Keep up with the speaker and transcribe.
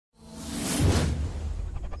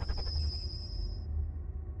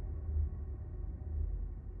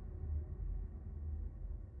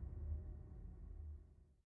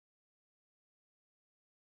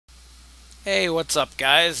Hey, what's up,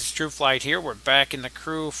 guys? It's Trueflight here. We're back in the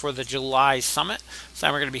crew for the July Summit. This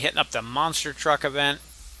time we're going to be hitting up the Monster Truck event,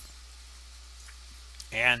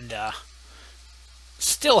 and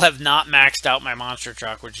still have not maxed out my Monster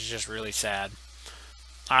Truck, which is just really sad.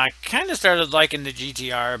 I kind of started liking the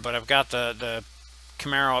GTR, but I've got the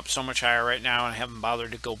Camaro up so much higher right now, and I haven't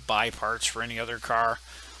bothered to go buy parts for any other car.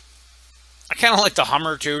 I kind of like the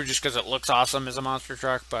Hummer too, just because it looks awesome as a monster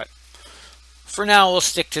truck, but for now we'll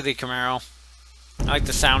stick to the Camaro. I like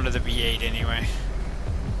the sound of the V8 anyway.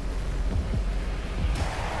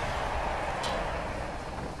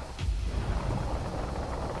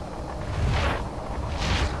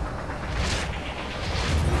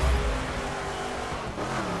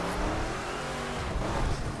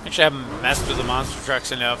 Actually, I haven't messed with the monster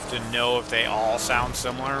trucks enough to know if they all sound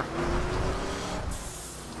similar.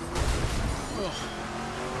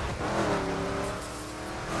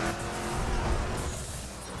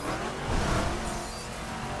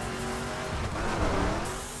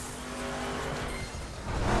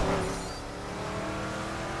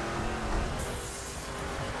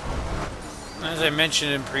 As I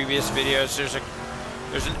mentioned in previous videos, there's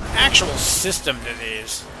an actual system to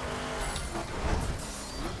these.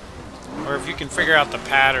 Or if you can figure out the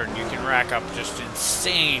pattern, you can rack up just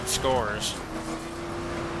insane scores.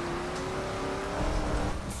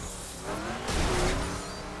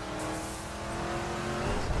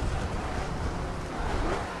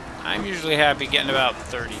 I'm usually happy getting about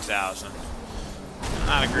 30,000. I'm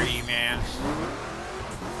not a greedy man.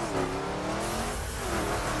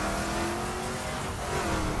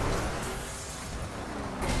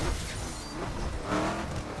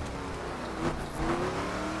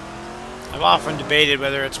 I've often debated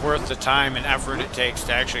whether it's worth the time and effort it takes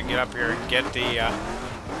to actually get up here and get the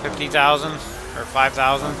 50,000 or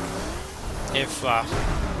 5,000. If oh,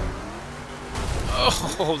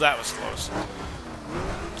 that was close.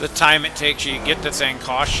 The time it takes you to get the thing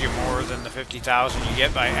costs you more than the 50,000 you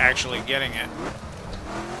get by actually getting it.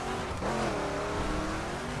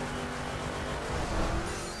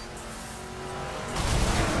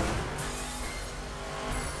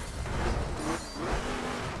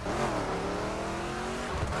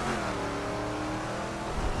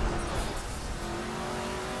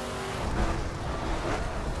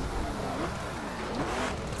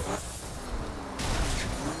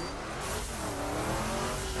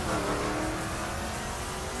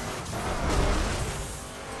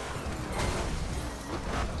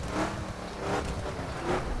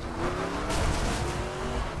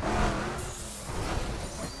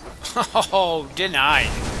 Oh, denied.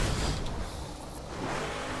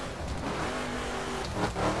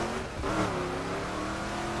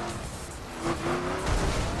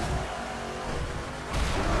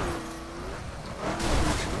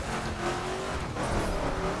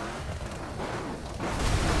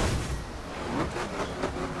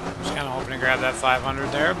 Just kind of hoping to grab that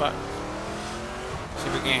 500 there, but see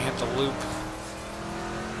if we can't hit the loop.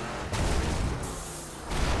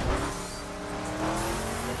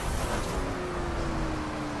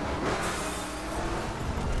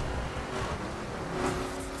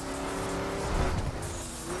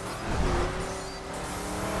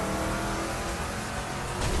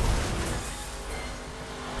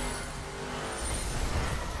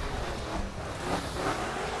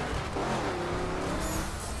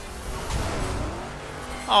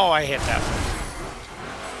 Oh, I hit that one.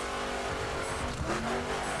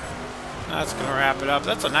 That's going to wrap it up.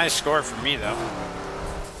 That's a nice score for me, though.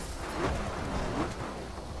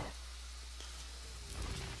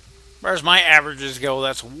 As far as my averages go,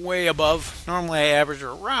 that's way above. Normally I average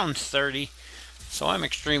around 30, so I'm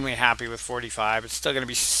extremely happy with 45. It's still going to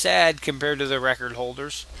be sad compared to the record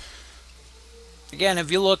holders. Again, if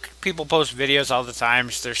you look, people post videos all the time.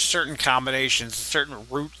 There's certain combinations, a certain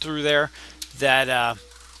route through there that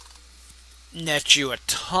net you a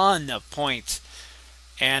ton of points.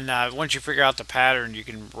 And once you figure out the pattern, you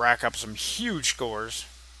can rack up some huge scores.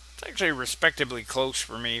 It's actually respectably close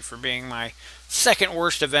for me for being my second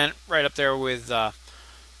worst event, right up there with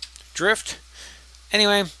Drift.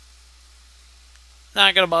 Anyway,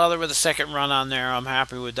 not going to bother with a second run on there. I'm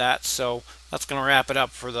happy with that. So that's going to wrap it up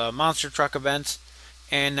for the Monster Truck events.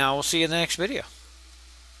 And we'll see you in the next video.